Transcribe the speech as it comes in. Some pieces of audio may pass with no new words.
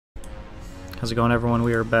How's it going, everyone?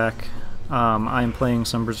 We are back. I am playing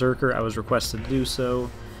some Berserker. I was requested to do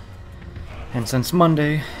so, and since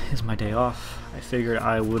Monday is my day off, I figured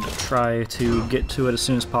I would try to get to it as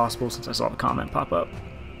soon as possible since I saw the comment pop up.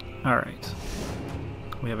 Alright.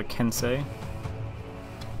 We have a Kensei.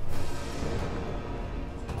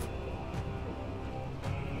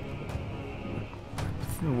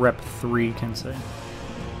 Rep 3 Kensei.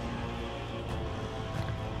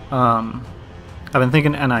 I've been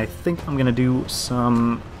thinking, and I think I'm gonna do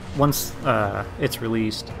some once it's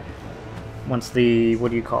released. Once the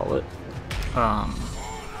what do you call it?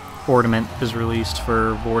 Ornament is released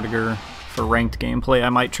for Vortiger for ranked gameplay. I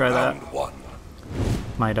might try that.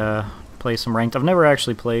 Might play some ranked. I've never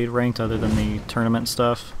actually played ranked other than the tournament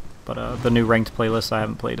stuff, but the new ranked playlist I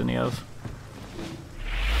haven't played any of.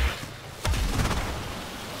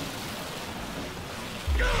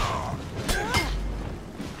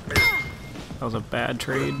 That was a bad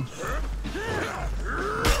trade.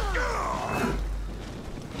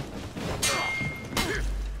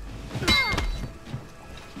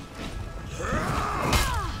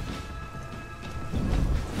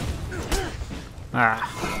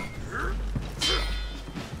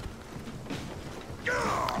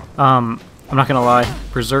 I'm not gonna lie,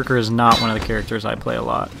 Berserker is not one of the characters I play a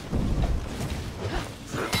lot.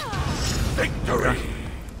 Victory.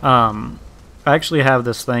 I actually have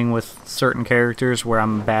this thing with certain characters where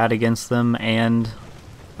I'm bad against them and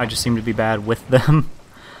I just seem to be bad with them.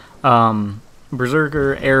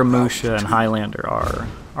 Berserker, Aramusha, and Highlander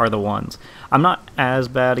are the ones. I'm not as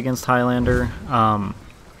bad against Highlander,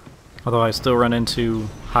 although I still run into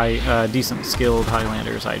decent skilled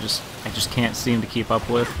Highlanders I just can't seem to keep up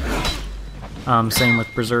with. Same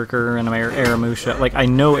with Berserker and Aramusha. Like, I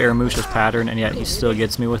know Aramusha's pattern and yet he still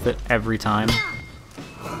gets me with it every time.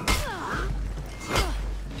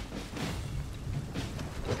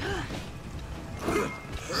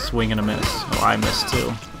 Swing and a miss. Oh, I missed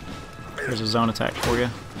too. There's a zone attack for you.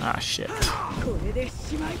 Ah, shit.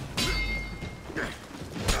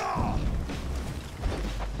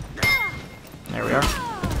 There we are.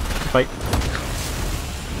 Fight.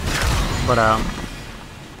 But,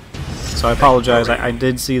 so I apologize. I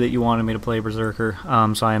did see that you wanted me to play Berserker,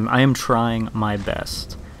 so I am trying my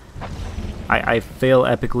best. I fail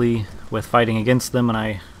epically with fighting against them, and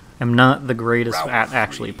I am not the greatest at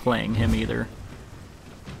actually playing him either.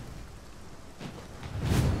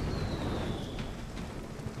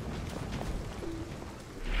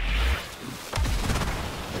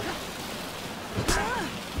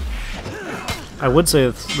 I would say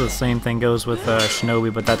the same thing goes with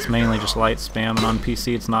Shinobi, but that's mainly just light spam, and on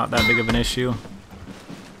PC it's not that big of an issue.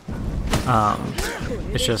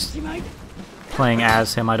 It's just playing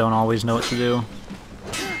as him, I don't always know what to do.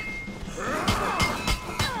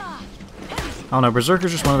 I don't know,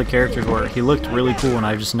 Berserker's just one of the characters where he looked really cool and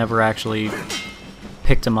I've just never actually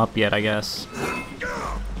picked him up yet, I guess.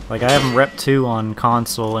 Like, I have him rep 2 on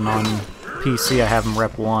console, and on PC I have him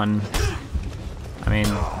rep 1. I mean,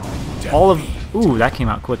 all of... Ooh, that came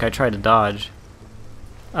out quick. I tried to dodge.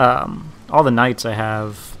 All the knights I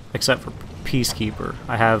have, except for Peacekeeper,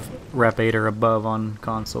 I have rep 8 or above on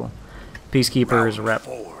console. Peacekeeper is rep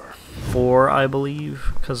 4, I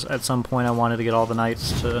believe, because at some point I wanted to get all the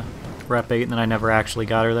knights to rep 8, and then I never actually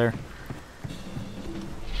got her there.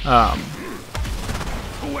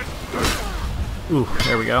 Ooh,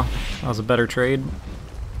 there we go. That was a better trade.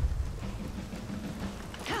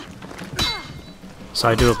 So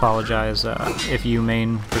I do apologize if you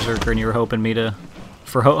main Berserker and you were hoping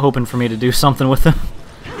hoping for me to do something with him.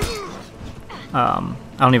 I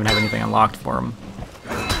don't even have anything unlocked for him.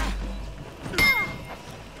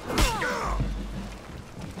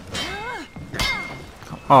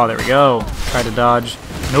 Oh, there we go. Try to dodge.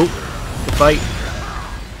 Nope. Good fight.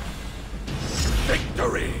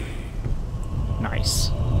 Victory. Nice.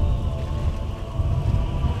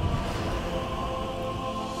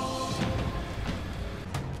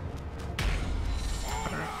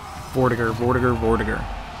 Vortiger.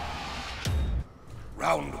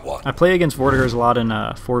 Round 1. I play against Vortigers a lot in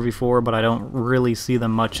 4v4, but I don't really see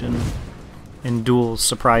them much in duels,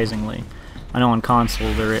 surprisingly. I know on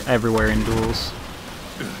console they're everywhere in duels.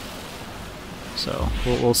 So,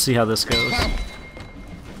 we'll see how this goes.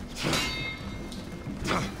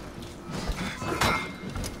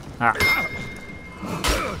 Ah.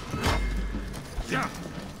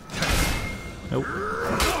 Nope.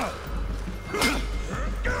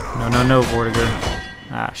 No, Vortiger.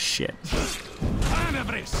 Ah, shit.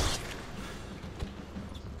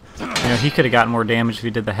 You know, he could have gotten more damage if he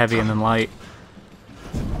did the heavy and then light.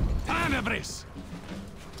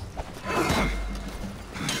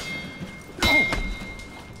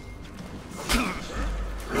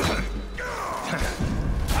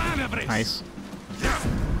 Nice.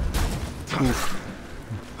 Oof.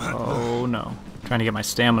 Oh no. Trying to get my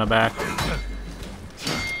stamina back.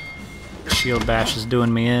 Shield bash is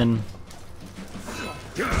doing me in.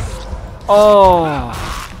 Oh!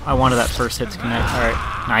 I wanted that first hit to connect.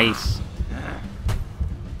 Alright, nice.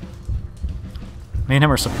 Me and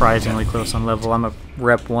him are surprisingly close on level. I'm a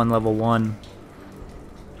rep 1, level 1.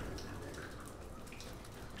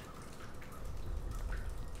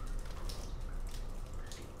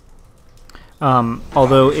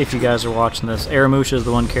 Although, if you guys are watching this, Aramusha is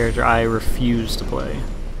the one character I refuse to play.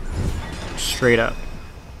 Straight up.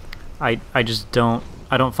 I just don't...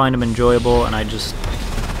 I don't find him enjoyable, and I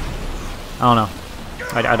don't know.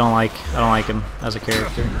 I don't like him as a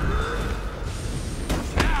character.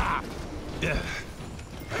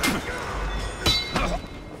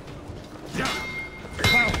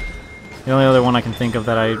 The only other one I can think of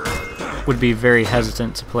that I would be very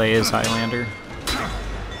hesitant to play is Highlander.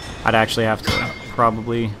 I'd actually have to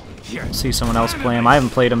probably see someone else play him. I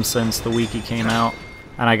haven't played him since the week he came out,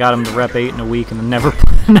 and I got him to rep 8 in a week and then never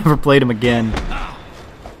never played him again.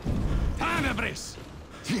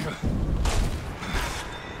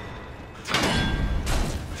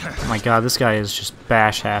 Oh my god, this guy is just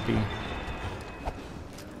bash happy.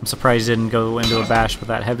 I'm surprised he didn't go into a bash with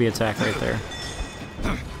that heavy attack right there.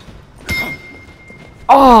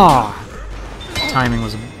 Oh! Timing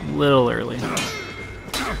was a little early.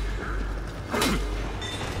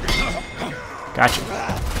 Gotcha.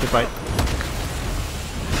 Good fight.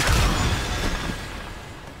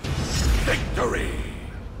 Victory.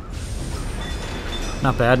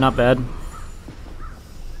 Not bad, not bad.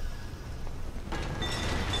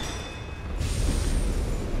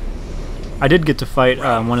 I did get to fight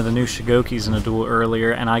one of the new Shigokis in a duel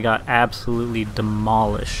earlier, and I got absolutely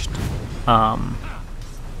demolished. I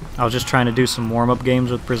was just trying to do some warm-up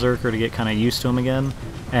games with Berserker to get kind of used to him again,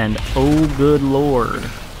 and oh good lord.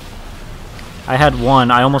 I had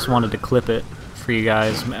one, I almost wanted to clip it for you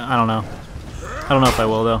guys. I don't know. I don't know if I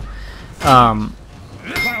will, though.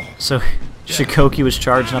 So Shikoki was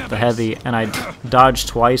charging up the heavy, and I dodged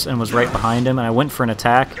twice and was right behind him, and I went for an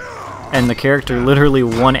attack, and the character literally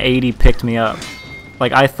 180 picked me up.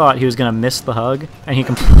 Like, I thought he was going to miss the hug, and he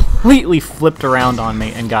completely flipped around on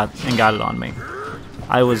me and got it on me.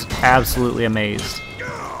 I was absolutely amazed.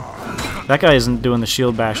 That guy isn't doing the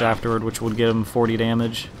shield bash afterward, which would give him 40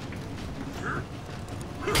 damage.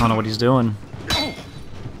 I don't know what he's doing.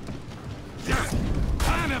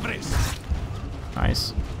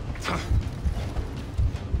 Nice.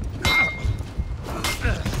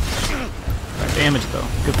 Right, damage though.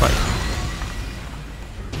 Good fight.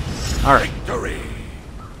 Alright.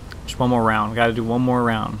 Just one more round. Gotta do one more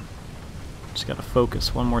round. Just gotta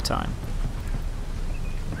focus one more time.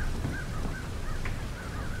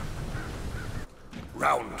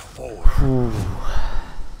 Round 4. Ooh.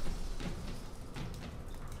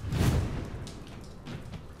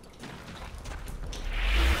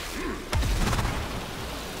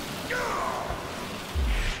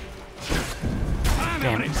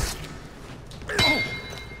 Damn it.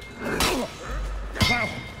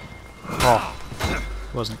 Oh,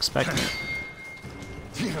 wasn't expecting it.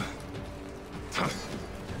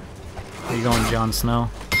 Where you going, Jon Snow?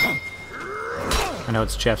 I know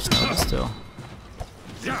it's Jeff Snow, but still.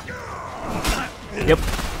 Yep.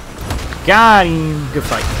 Got him! Good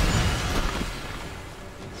fight.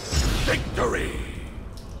 Victory.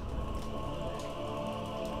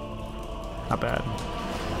 Not bad.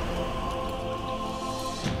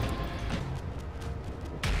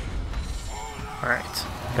 Alright.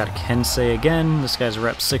 Got a Kensei again. This guy's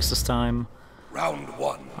rep 6 this time. Round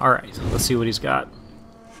 1. Alright, let's see what he's got.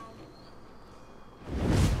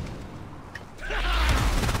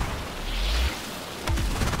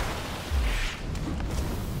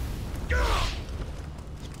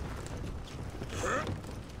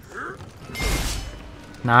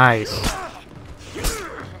 Nice.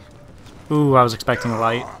 Ooh, I was expecting a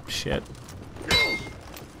light. Shit.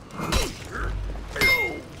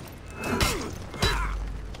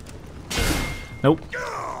 Nope.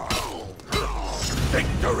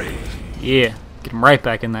 Victory. Yeah, get him right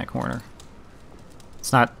back in that corner.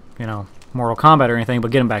 It's not, you know, Mortal Kombat or anything, but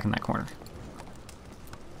get him back in that corner.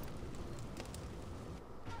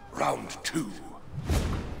 Round 2.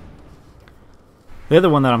 The other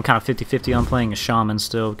one that I'm kind of 50-50 on playing is Shaman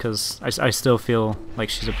still, because I still feel like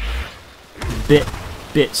she's a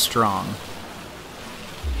bit strong.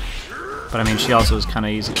 But I mean, she also is kind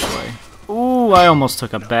of easy to play. Ooh, I almost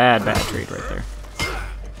took a bad trade right there.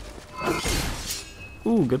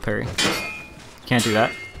 Ooh, good parry. Can't do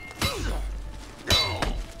that.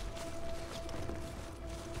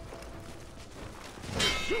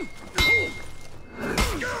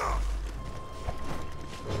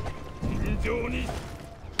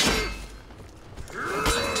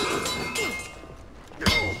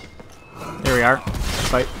 we are.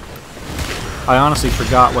 Fight. I honestly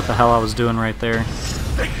forgot what the hell I was doing right there.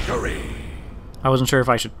 Victory! I wasn't sure if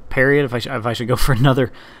I should parry it, if I should go for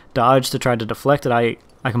another dodge to try to deflect it. I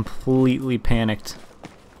completely panicked,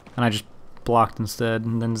 and I just blocked instead,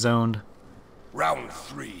 and then zoned. Round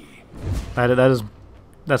 3.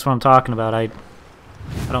 That's what I'm talking about. I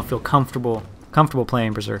don't feel comfortable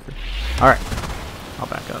playing Berserker. All right, I'll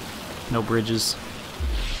back up. No bridges.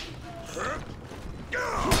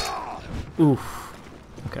 Oof.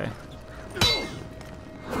 Okay.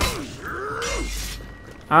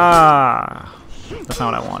 Ah, that's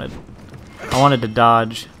not what I wanted. I wanted to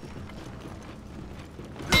dodge.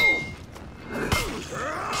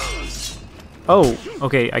 Oh,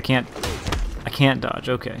 okay. I can't dodge.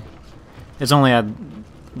 Okay, it's only at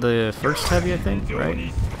the first heavy, I think, right?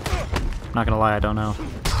 I'm not gonna lie, I don't know.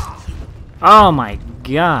 Oh my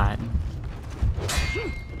god!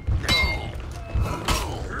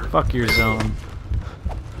 Fuck your zone.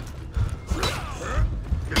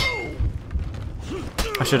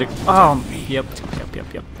 I should have. Oh, yep.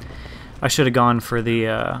 I should have gone for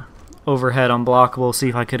the overhead unblockable. See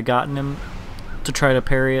if I could have gotten him to try to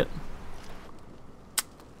parry it.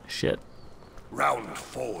 Shit. Round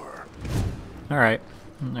 4. All right.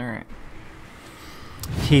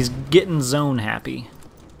 He's getting zone happy.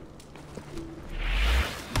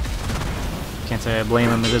 Can't say I blame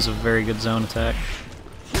him. It is a very good zone attack.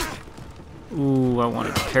 Ooh, I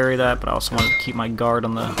wanted to parry that, but I also wanted to keep my guard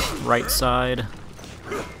on the right side.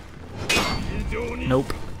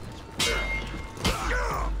 Nope.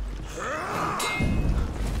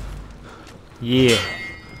 Yeah.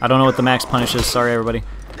 I don't know what the max punish is. Sorry, everybody.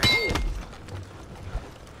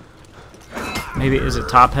 Maybe, is it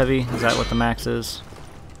top heavy? Is that what the max is?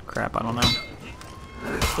 Crap, I don't know.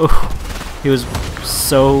 Oh, he was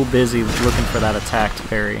so busy looking for that attack to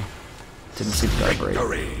parry. Didn't see the guard break.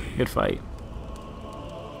 Good fight.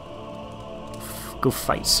 Go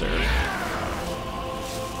fight, sir.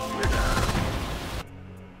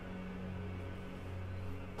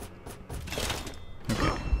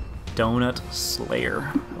 Okay. Donut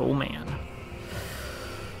Slayer. Oh man.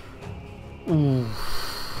 Ooh.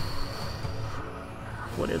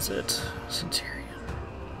 What is it? Centurion.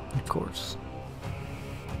 Of course.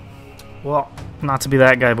 Well, not to be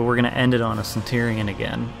that guy, but we're gonna end it on a Centurion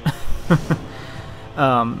again.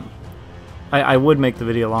 I would make the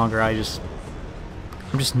video longer.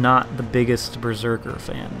 I'm just not the biggest Berserker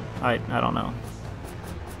fan. I don't know.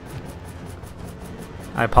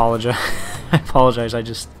 I apologize. I apologize. I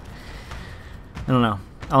don't know.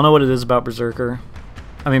 I don't know what it is about Berserker.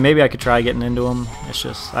 I mean, maybe I could try getting into him. It's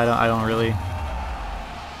just I don't really.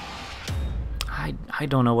 I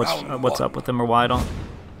don't know what's up with him or why I don't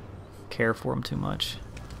care for him too much.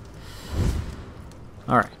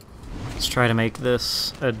 All right. Let's try to make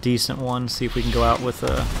this a decent one. See if we can go out with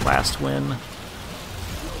a last win.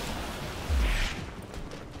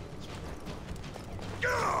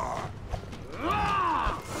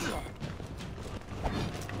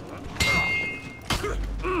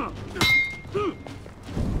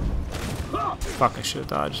 Fuck, I should have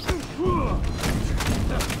dodged.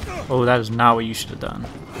 Oh, that is not what you should have done.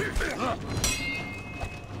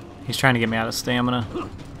 He's trying to get me out of stamina.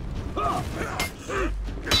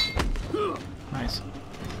 Nice.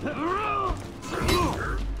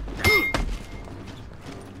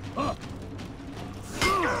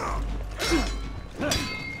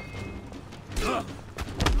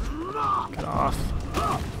 Get off.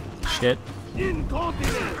 Shit.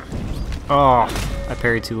 Oh, I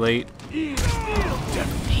parried too late.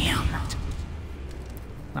 Damn.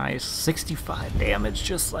 Nice. 65 damage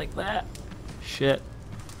just like that. Shit.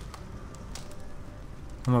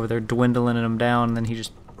 I'm over there dwindling him down, and then he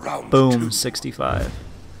just boom, 65.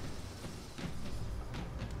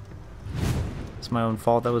 It's my own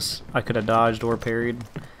fault. I could have dodged or parried.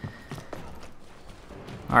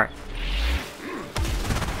 Alright.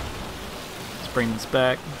 Let's bring this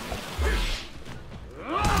back.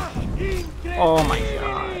 Oh my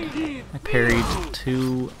god. I parried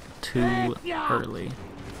too early.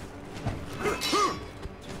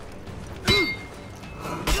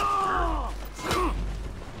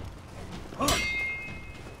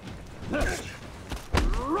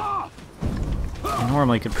 I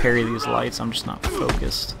normally could parry these lights, I'm just not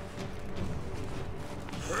focused.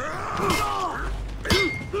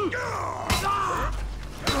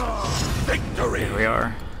 Victory! Here we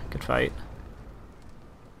are. Good fight.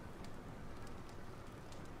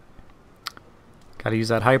 Gotta use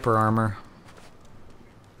that hyper armor.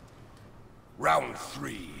 Round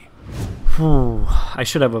 3. Whew. I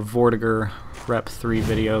should have a Vortiger Rep 3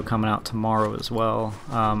 video coming out tomorrow as well,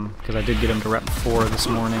 because I did get him to Rep 4 this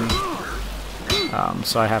morning.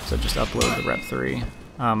 So I have to just upload the rep 3.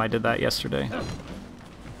 I did that yesterday.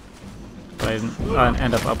 But I didn't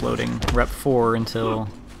end up uploading rep 4 until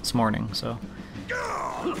this morning, so.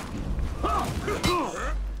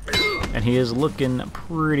 And he is looking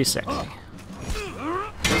pretty sexy.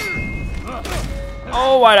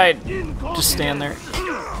 Oh, why'd I just stand there?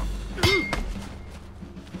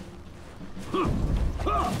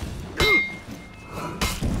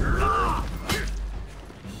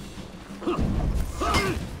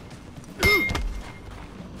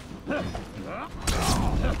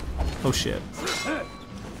 Oh shit.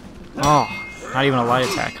 Oh, not even a light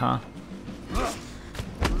attack, huh?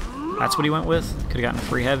 That's what he went with? Could've gotten a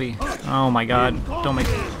free heavy. Oh my god, don't make...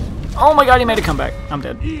 Oh my god, he made a comeback. I'm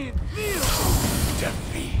dead.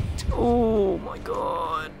 Oh my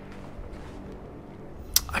god.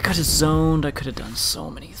 I could have zoned, I could have done so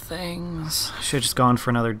many things. Should have just gone for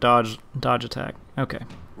another dodge attack. Okay.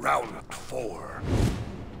 Round 4.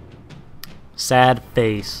 Sad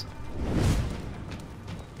face.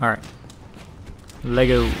 Alright.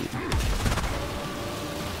 Lego.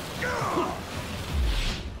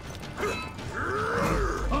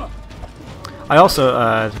 I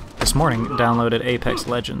also, this morning, downloaded Apex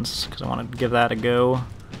Legends, because I wanted to give that a go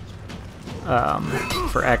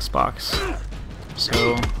for Xbox.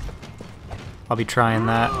 So, I'll be trying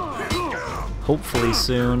that, hopefully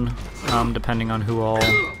soon, depending on who all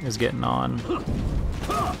is getting on.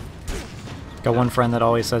 Got one friend that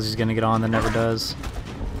always says he's going to get on, that never does.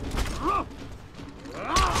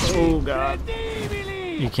 Oh god.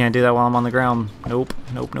 You can't do that while I'm on the ground. Nope,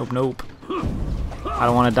 nope, nope, nope. I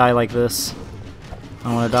don't want to die like this. I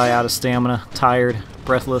don't want to die out of stamina, tired,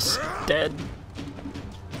 breathless, dead.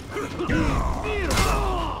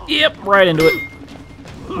 Yep, right into it.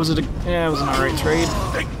 Was it a... Yeah, it was an alright trade.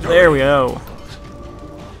 There we go.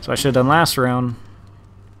 So I should have done last round.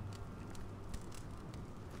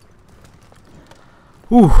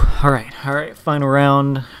 Whew, alright, final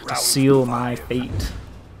round to seal my fate.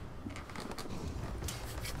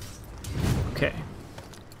 Okay.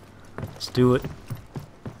 Let's do it.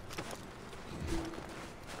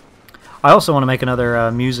 I also want to make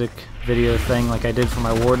another music video thing like I did for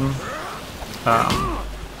my Warden. I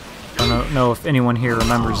don't know if anyone here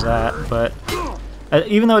remembers that, but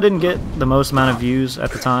even though it didn't get the most amount of views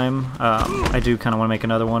at the time, I do kind of want to make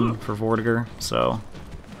another one for Vortiger, so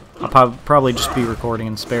I'll probably just be recording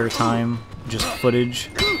in spare time, just footage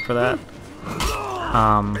for that.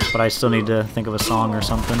 But I still need to think of a song or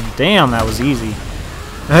something. Damn, that was easy.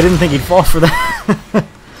 I didn't think he'd fall for that.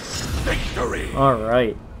 Victory.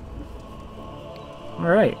 Alright.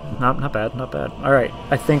 Alright, not bad, not bad. Alright,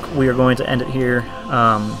 I think we are going to end it here.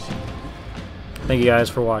 Thank you guys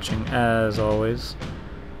for watching, as always.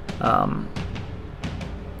 I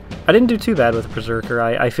didn't do too bad with Berserker.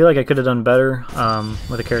 I feel like I could have done better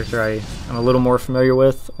with a character I'm a little more familiar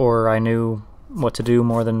with, or I knew what to do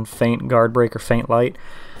more than Feint Guard Break or Feint Light.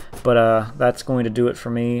 But that's going to do it for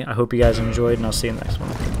me. I hope you guys enjoyed, and I'll see you in the next one.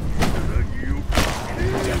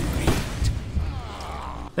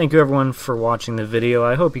 Thank you everyone for watching the video.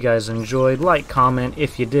 I hope you guys enjoyed. Like, comment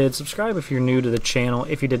if you did. Subscribe if you're new to the channel.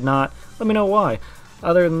 If you did not, let me know why.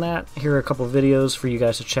 Other than that, here are a couple videos for you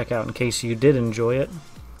guys to check out in case you did enjoy it.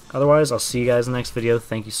 Otherwise, I'll see you guys in the next video.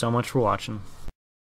 Thank you so much for watching.